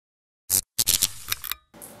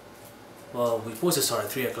Well, we're supposed to start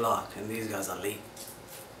at 3 o'clock and these guys are late.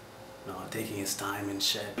 You know, taking his time and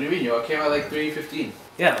shit. What do you mean, yo? I came at like 3:15.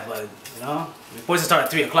 Yeah, but, you know, we're supposed to start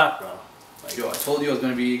at 3 o'clock, bro. Like, Yo, I told you I was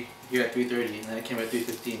gonna be here at 3:30 and then I came at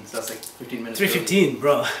 3:15, so that's like 15 minutes 3:15,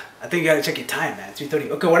 bro. I think you gotta check your time, man. 3:30.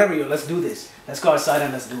 Okay, whatever, yo, let's do this. Let's go outside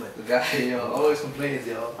and let's do it. The guy, yo, always complains,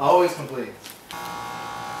 yo. Always complains.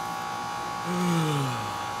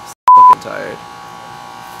 Fucking tired.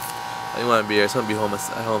 I don't want to be here. I just want to be home at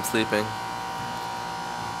home sleeping.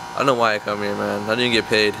 I don't know why I come here, man. I don't even get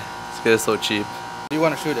paid. It's because it's so cheap. Where do you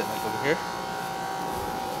want to shoot it? Like over here?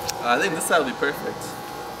 I think this side will be perfect.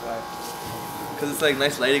 Why? Because it's like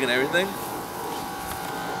nice lighting and everything.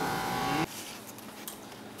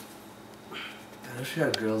 I wish we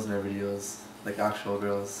had girls in our videos. Like actual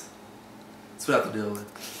girls. That's what I have to deal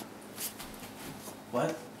with.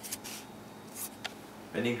 What?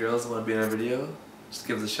 Any girls who want to be in our video, just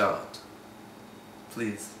give us a shout.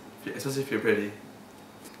 Please. Especially if you're pretty.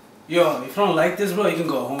 Yo, if you don't like this, bro, you can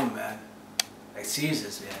go home, man. Like,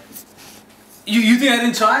 serious, man. You think I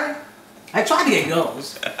didn't try? I tried to get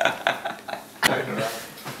girls.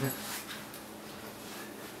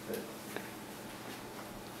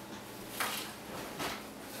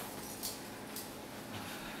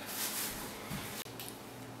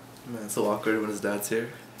 Man, it's so awkward when his dad's here.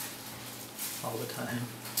 All the time.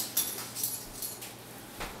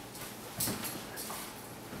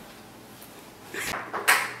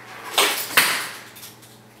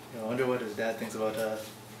 I wonder what his dad thinks about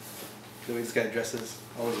the way this guy dresses,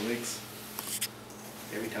 all his wigs,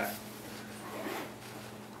 every time.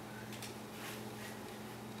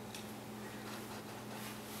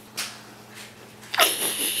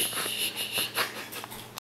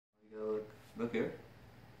 Look here.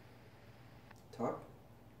 Talk.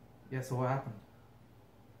 Yeah, so what happened?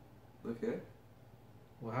 Look here.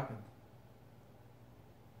 What happened?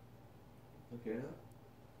 Look here now.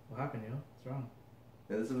 What happened, yo? What's wrong?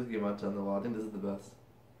 Yeah, this is looking much on the wall. I think this is the best.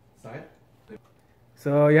 Side?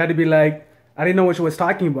 So you had to be like, I didn't know what she was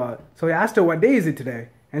talking about. So I asked her, what day is it today?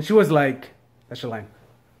 And she was like, that's your line.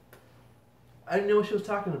 I didn't know what she was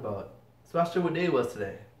talking about. So I asked her what day it was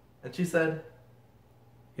today. And she said,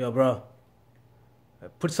 Yo, bro.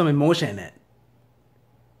 Put some emotion in it.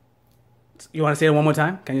 You want to say it one more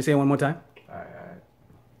time? Can you say it one more time? alright.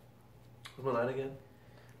 What's my line again?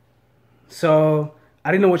 So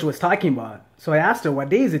I didn't know what she was talking about. So I asked her, what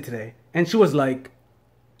day is it today? And she was like,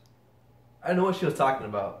 I didn't know what she was talking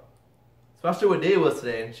about. So I asked her what day it was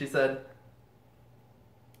today. And she said,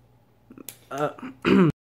 He's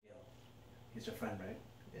your friend, right?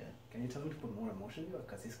 yeah. Can you tell him to put more emotion in it?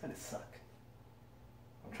 Because he's gonna suck.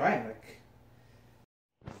 I'm trying. Like,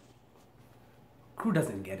 crew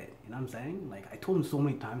doesn't get it, you know what I'm saying? Like, I told him so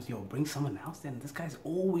many times, yo, bring someone else, and this guy's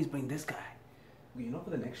always bring this guy. You know, for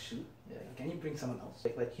the next shoot, Yeah. can you bring someone else?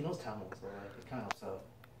 Like he knows Tamil, so like it kind of helps out.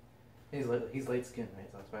 He's light skinned, right?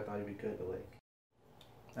 So that's why I thought he'd be good, but like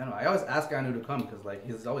I don't know. I always ask Anu to come because like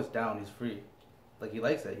he's always down. He's free. Like he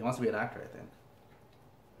likes it. He wants to be an actor, I think.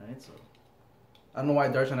 Right? So I don't know why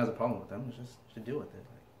Darshan has a problem with them. He just should deal with it. Like,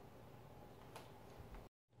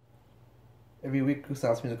 Every week, Chris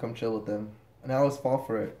asks me to come chill with them, and I always fall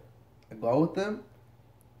for it. I go out with them,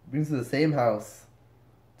 brings to the same house,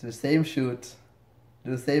 to the same shoot,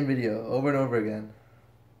 do the same video over and over again.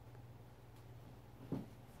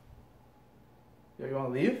 yo, you want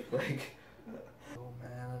to leave? Like, Oh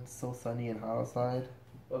man, it's so sunny and hot outside.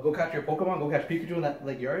 well, go catch your Pokemon. Go catch Pikachu in that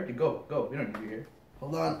like yard. You go. You don't need to be here.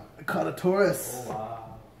 Hold on, I caught a Taurus. Oh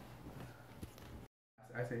wow.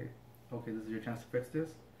 I say, okay, this is your chance to fix this.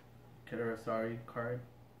 Get her a sorry card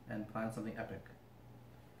and plan something epic.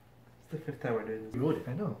 It's the 5th time we're doing this. You wrote it.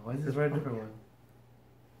 I know. Why is this a different one?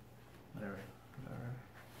 Whatever.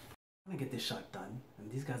 I want to get this shot done,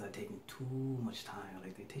 and these guys are taking too much time.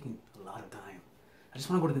 Like, they're taking a lot of time. I just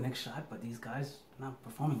want to go to the next shot, but these guys are not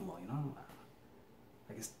performing well, you know?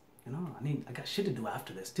 I guess, you know, I got shit to do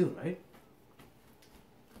after this too, right?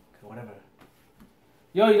 Okay, whatever.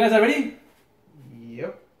 Yo, you guys are ready?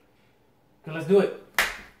 Yep. Okay, let's do it.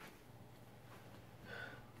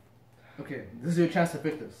 Okay, this is your chance to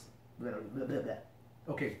fix this. Blah, blah, blah, blah.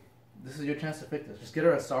 Okay, this is your chance to fix this. Just get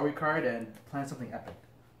her a sorry card and plan something epic.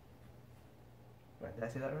 Right, did I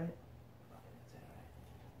say that right?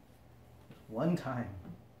 One time.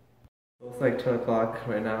 It's like 10 o'clock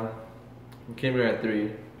right now. We came here at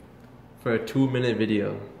 3 for a 2-minute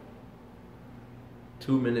video.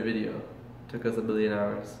 2-minute video. Took us 1 billion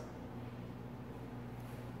hours.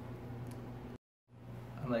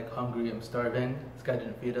 I'm like hungry, I'm starving. This guy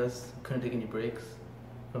didn't feed us, couldn't take any breaks.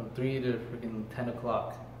 From 3 to freaking 10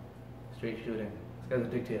 o'clock. Straight shooting. This guy's a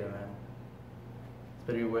dictator, man.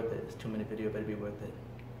 better be worth it. This 2-minute video better be worth it.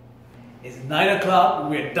 It's 9 o'clock.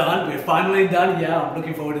 We're done. We're finally done. Yeah, I'm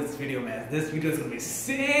looking forward to this video, man. This video is gonna be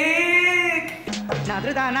sick.